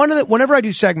 Whenever I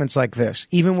do segments like this,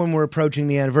 even when we're approaching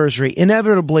the anniversary,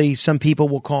 inevitably some people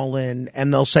will call in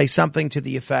and they'll say something to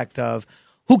the effect of,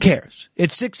 who cares?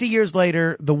 It's 60 years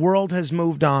later. The world has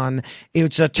moved on.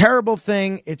 It's a terrible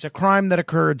thing. It's a crime that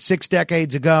occurred 6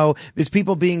 decades ago. There's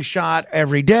people being shot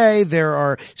every day. There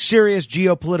are serious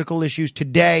geopolitical issues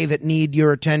today that need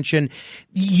your attention.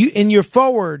 In your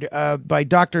foreword by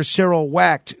Dr. Cyril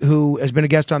Wecht, who has been a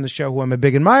guest on the show, who I'm a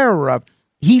big admirer of,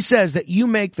 he says that you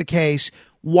make the case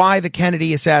why the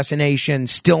Kennedy assassination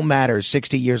still matters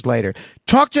 60 years later.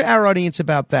 Talk to our audience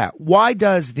about that. Why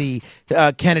does the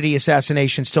Kennedy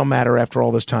assassination still matter after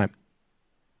all this time?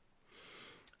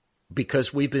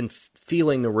 Because we've been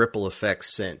feeling the ripple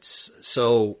effects since.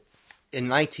 So in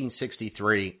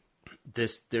 1963,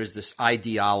 there's this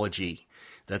ideology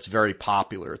that's very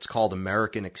popular. It's called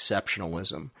American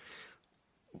exceptionalism.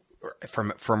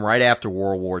 From right after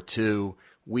World War II,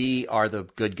 we are the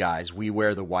good guys. We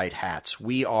wear the white hats.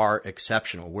 We are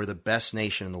exceptional. We're the best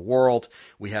nation in the world.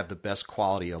 We have the best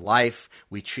quality of life.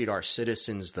 We treat our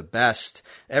citizens the best.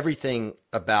 Everything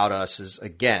about us is,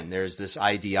 again, there's this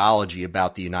ideology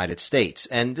about the United States.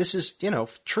 And this is,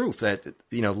 truth that,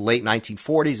 late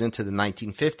 1940s into the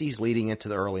 1950s, leading into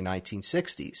the early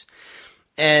 1960s.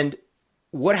 And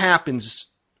what happens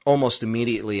almost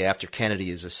immediately after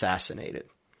Kennedy is assassinated?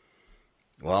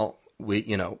 Well,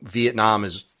 Vietnam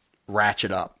is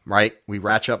ratchet up, right? We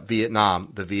ratchet up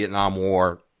Vietnam. The Vietnam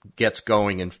War gets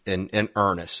going in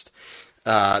earnest.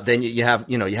 Then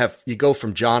you go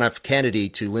from John F. Kennedy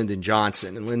to Lyndon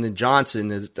Johnson, and Lyndon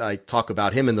Johnson, I talk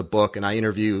about him in the book, and I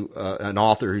interview an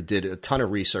author who did a ton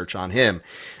of research on him,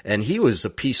 and he was a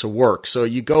piece of work. So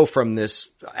you go from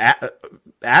this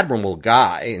admirable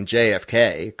guy in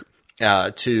JFK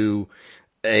to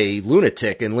a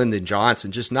lunatic in Lyndon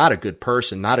Johnson, just not a good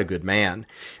person, not a good man.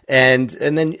 And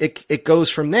then it goes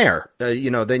from there.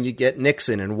 Then you get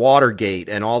Nixon and Watergate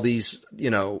and all these,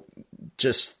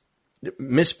 just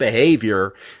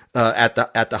misbehavior at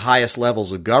the highest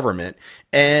levels of government,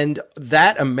 and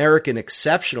that American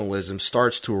exceptionalism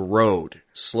starts to erode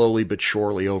slowly but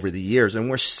surely over the years,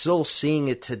 and we're still seeing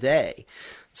it today.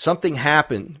 Something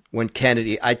happened when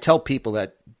Kennedy. I tell people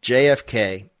that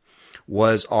JFK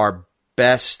was our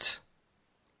last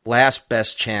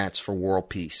best chance for world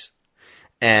peace.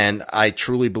 And I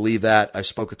truly believe that. I've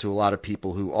spoken to a lot of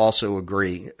people who also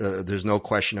agree. There's no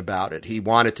question about it. He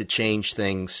wanted to change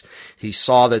things. He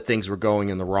saw that things were going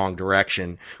in the wrong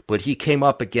direction, but he came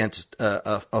up against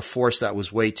a force that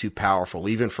was way too powerful,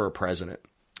 even for a president.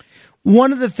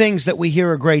 One of the things that we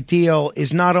hear a great deal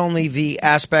is not only the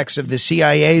aspects of the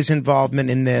CIA's involvement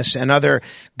in this and other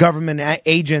government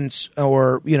agents,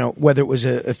 or, whether it was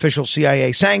an official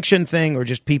CIA sanctioned thing or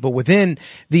just people within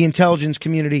the intelligence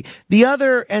community. The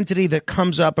other entity that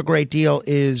comes up a great deal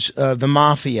is the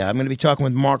mafia. I'm going to be talking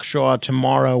with Mark Shaw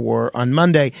tomorrow or on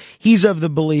Monday. He's of the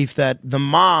belief that the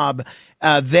mob,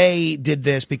 they did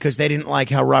this because they didn't like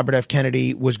how Robert F.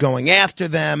 Kennedy was going after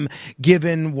them,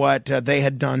 given what they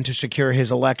had done to secure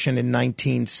his election in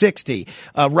 1960.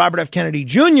 Robert F. Kennedy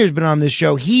Jr. has been on this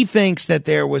show. He thinks that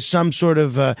there was some sort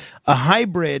of a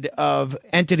hybrid of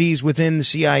entities within the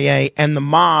CIA and the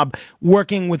mob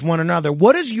working with one another.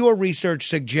 What does your research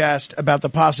suggest about the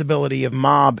possibility of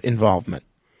mob involvement?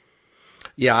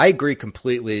 Yeah, I agree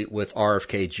completely with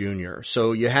RFK Jr.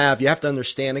 So you have to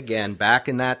understand, again, back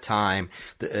in that time,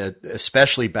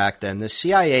 especially back then, the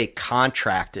CIA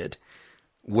contracted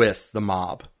with the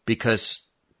mob because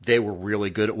they were really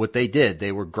good at what they did.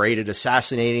 They were great at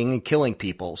assassinating and killing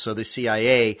people. So the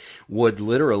CIA would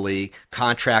literally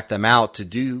contract them out to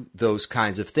do those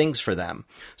kinds of things for them.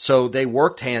 So they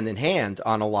worked hand in hand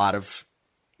on a lot of,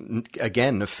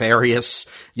 again, nefarious,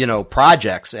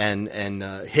 projects and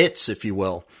hits, if you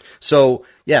will. So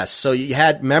yes, so you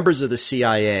had members of the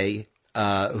CIA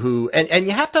who, and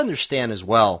you have to understand as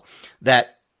well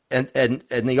that, and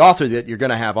the author that you're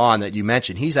going to have on that you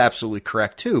mentioned, he's absolutely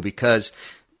correct too, because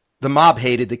the mob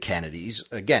hated the Kennedys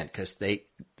again because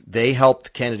they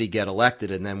helped Kennedy get elected,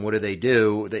 and then what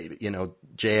do?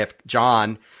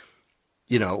 John,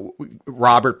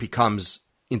 Robert becomes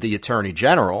the Attorney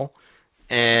General.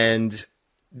 And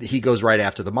he goes right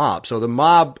after the mob. So the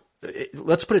mob,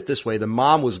 let's put it this way: the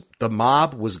mob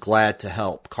was glad to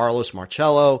help. Carlos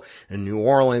Marcello in New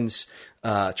Orleans,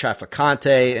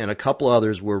 Trafficante, and a couple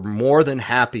others were more than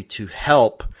happy to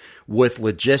help with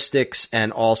logistics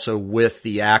and also with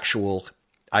the actual,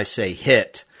 I say,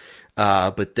 hit.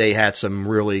 But they had some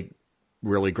really,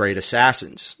 really great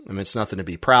assassins. I mean, it's nothing to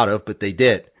be proud of, but they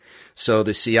did. So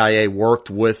the CIA worked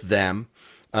with them.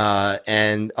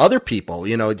 And other people,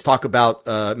 talk about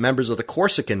members of the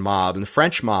Corsican mob and the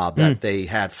French mob that they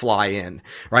had fly in,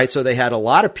 right? So they had a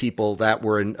lot of people that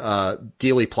were in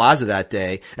Dealey Plaza that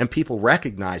day, and people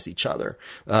recognized each other.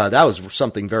 That was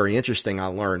something very interesting I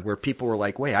learned, where people were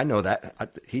like, wait, I know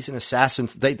that. He's an assassin.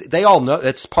 They all know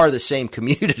it's part of the same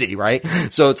community, right?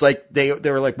 So it's like they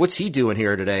were like, what's he doing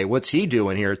here today? What's he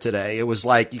doing here today? It was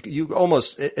like it's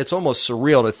almost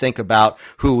surreal to think about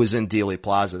who was in Dealey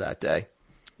Plaza that day.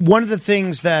 One of the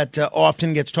things that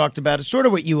often gets talked about is sort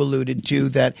of what you alluded to,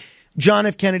 that John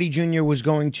F. Kennedy Jr. was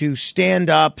going to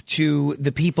stand up to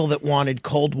the people that wanted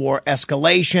Cold War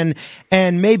escalation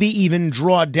and maybe even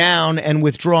draw down and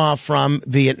withdraw from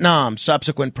Vietnam.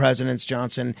 Subsequent presidents,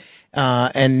 Johnson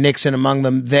and Nixon among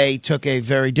them, they took a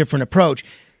very different approach.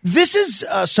 This is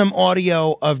some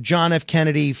audio of John F.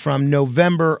 Kennedy from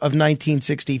November of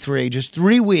 1963, just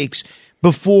 3 weeks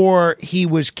before he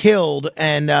was killed,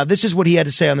 and this is what he had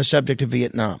to say on the subject of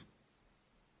Vietnam.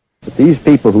 But these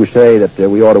people who say that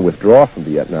we ought to withdraw from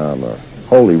Vietnam are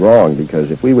wholly wrong, because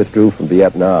if we withdrew from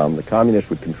Vietnam, the communists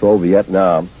would control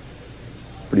Vietnam.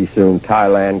 Pretty soon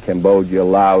Thailand, Cambodia,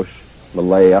 Laos,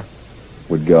 Malaya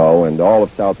would go, and all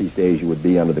of Southeast Asia would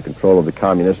be under the control of the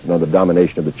communists and under the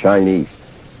domination of the Chinese.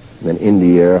 And then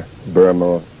India,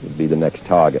 Burma would be the next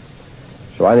target.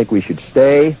 So I think we should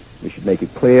stay. We should make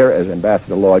it clear, as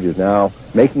Ambassador Lodge is now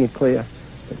making it clear,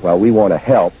 that while we want to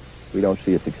help, we don't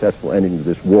see a successful ending to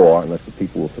this war unless the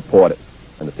people will support it.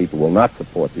 And the people will not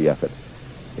support the effort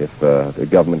if the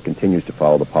government continues to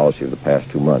follow the policy of the past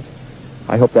 2 months.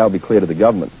 I hope that will be clear to the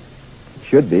government. It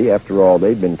should be. After all,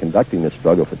 they've been conducting this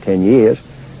struggle for 10 years,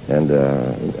 and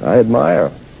I admire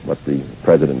what the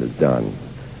president has done.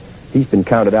 He's been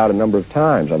counted out a number of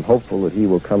times. I'm hopeful that he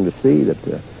will come to see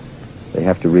that they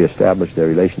have to reestablish their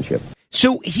relationship.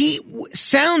 So he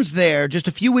sounds there just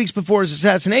a few weeks before his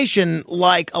assassination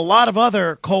like a lot of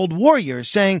other Cold Warriors,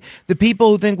 saying the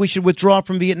people who think we should withdraw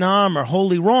from Vietnam are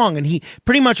wholly wrong. And he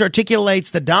pretty much articulates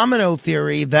the domino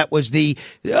theory that was the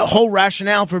whole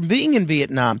rationale for being in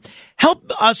Vietnam. Help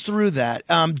us through that.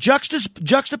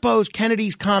 Juxtapose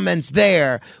Kennedy's comments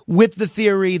there with the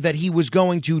theory that he was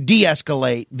going to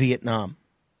de-escalate Vietnam.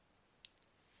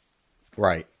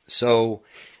 Right. So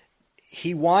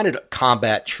he wanted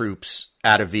combat troops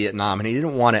out of Vietnam, and he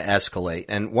didn't want to escalate.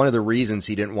 And one of the reasons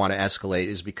he didn't want to escalate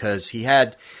is because he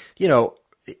had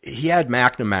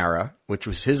McNamara, which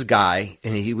was his guy,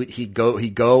 and he'd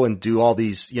go and do all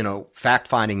these,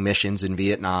 fact-finding missions in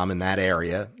Vietnam, in that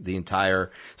area, the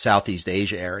entire Southeast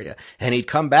Asia area. And he'd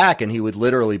come back and he would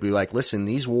literally be like, listen,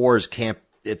 these wars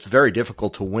it's very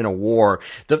difficult to win a war.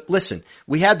 Listen,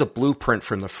 we had the blueprint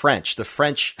from the French. The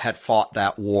French had fought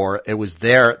that war. It was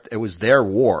their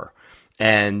war,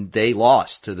 and they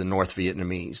lost to the North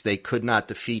Vietnamese. They could not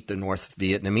defeat the North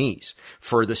Vietnamese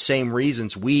for the same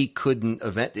reasons we couldn't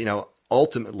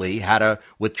ultimately had to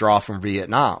withdraw from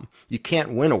Vietnam. You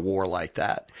can't win a war like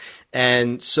that.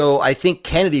 And so I think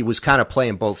Kennedy was kind of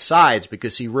playing both sides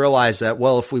because he realized that,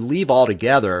 well, if we leave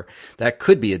altogether, that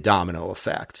could be a domino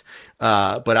effect.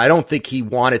 But I don't think he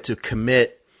wanted to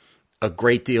commit a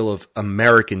great deal of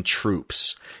American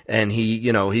troops. And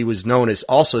he was known as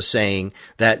also saying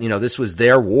that, this was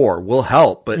their war. We'll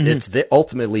help, but it's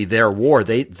ultimately their war.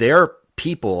 Their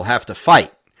people have to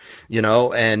fight.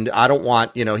 And I don't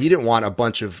want, he didn't want a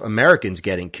bunch of Americans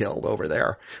getting killed over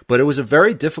there, but it was a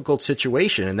very difficult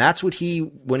situation. And that's what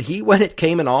when it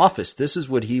came in office, this is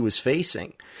what he was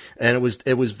facing. And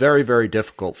it was very, very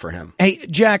difficult for him. Hey,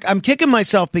 Jack, I'm kicking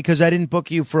myself because I didn't book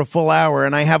you for a full hour,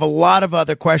 and I have a lot of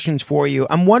other questions for you.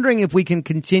 I'm wondering if we can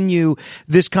continue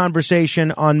this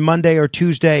conversation on Monday or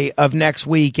Tuesday of next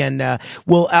week, and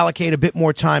we'll allocate a bit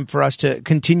more time for us to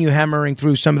continue hammering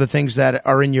through some of the things that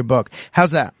are in your book.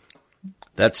 How's that?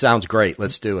 That sounds great.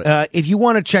 Let's do it. If you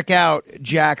want to check out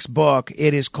Jack's book,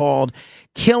 it is called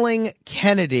Killing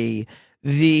Kennedy,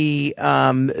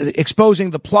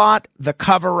 exposing the plot, the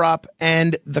cover-up,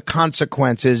 and the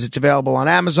consequences. It's available on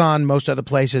Amazon, most other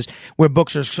places where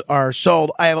books are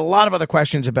sold. I have a lot of other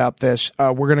questions about this.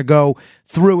 We're going to go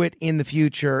through it in the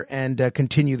future and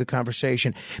continue the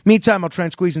conversation. Meantime, I'll try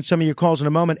and squeeze in some of your calls in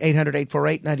a moment.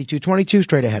 800-848-9222,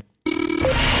 straight ahead.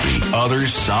 The Other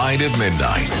Side of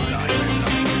Midnight.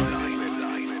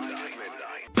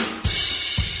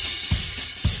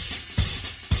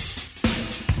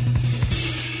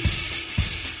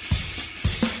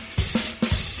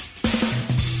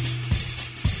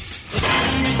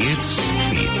 It's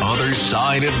The Other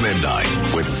Side of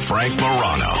Midnight with Frank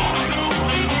Morano.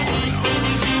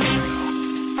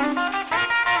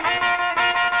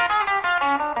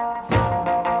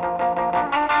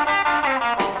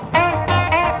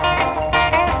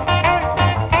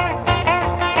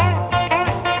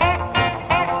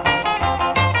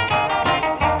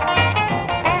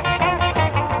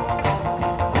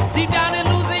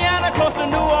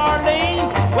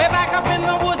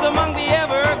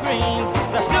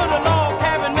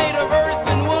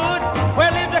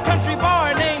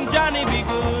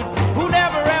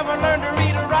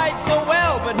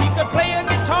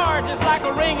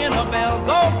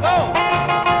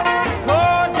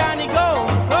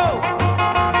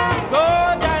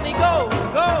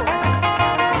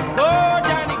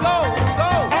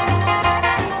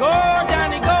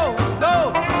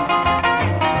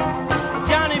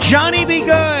 Johnny Be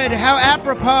Good, how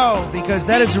apropos, because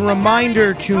that is a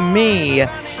reminder to me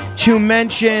to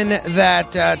mention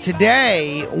that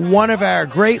today, one of our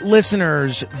great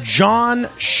listeners, John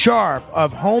Sharp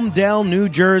of Homedale, New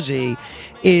Jersey,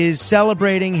 is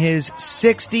celebrating his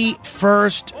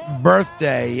 61st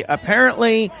birthday.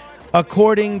 Apparently,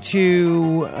 according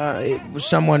to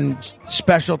someone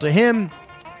special to him,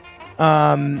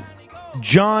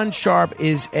 John Sharp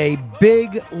is a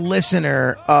big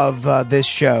listener of this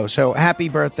show. So happy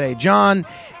birthday, John.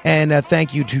 And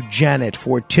thank you to Janet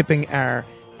for tipping our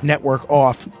network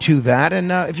off to that.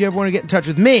 And if you ever want to get in touch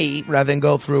with me, rather than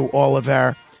go through all of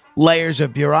our layers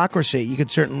of bureaucracy, you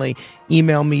could certainly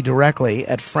email me directly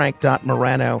at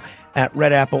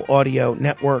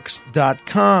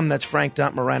frank.morano@redappleaudionetworks.com. That's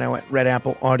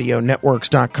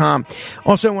frank.morano@redappleaudionetworks.com.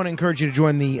 Also, I want to encourage you to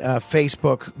join the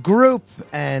Facebook group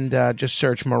and just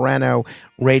search Morano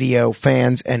Radio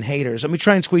Fans and Haters. Let me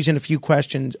try and squeeze in a few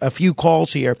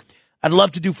calls here. I'd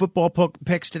love to do football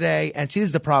picks today. And see, this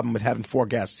is the problem with having 4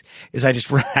 guests is I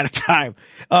just run out of time.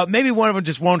 Maybe one of them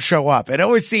just won't show up. It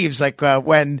always seems like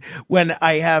when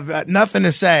I have nothing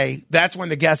to say, that's when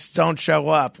the guests don't show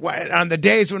up. On the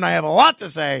days when I have a lot to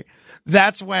say,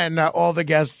 that's when all the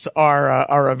guests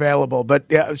are available. But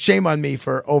shame on me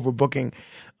for overbooking.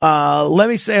 Let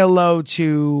me say hello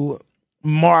to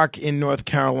Mark in North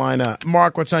Carolina.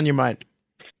 Mark, what's on your mind?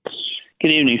 Good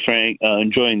evening, Frank.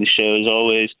 Enjoying the show as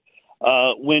always.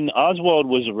 When Oswald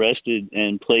was arrested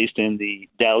and placed in the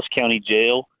Dallas County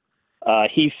Jail,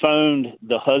 he phoned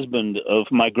the husband of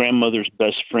my grandmother's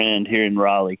best friend here in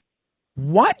Raleigh.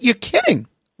 What? You're kidding?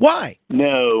 Why?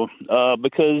 No,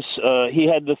 because he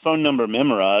had the phone number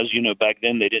memorized. You know, back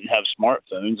then they didn't have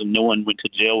smartphones, and no one went to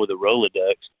jail with a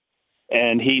Rolodex.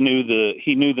 And he knew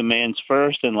the man's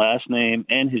first and last name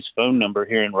and his phone number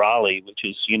here in Raleigh, which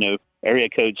is, you know, area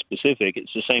code specific.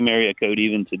 It's the same area code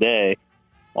even today.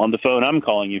 On the phone I'm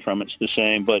calling you from, it's the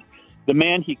same. But the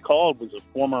man he called was a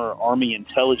former Army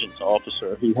intelligence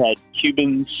officer who had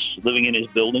Cubans living in his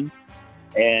building,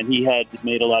 and he had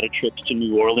made a lot of trips to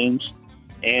New Orleans.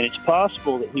 And it's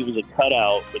possible that he was a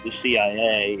cutout for the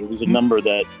CIA. It was a number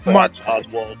that Mark,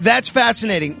 Oswald. That's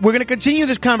fascinating. We're going to continue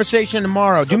this conversation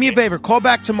tomorrow. Do me a favor, call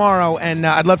back tomorrow, and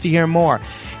I'd love to hear more.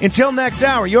 Until next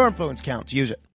hour, your influence counts. Use it.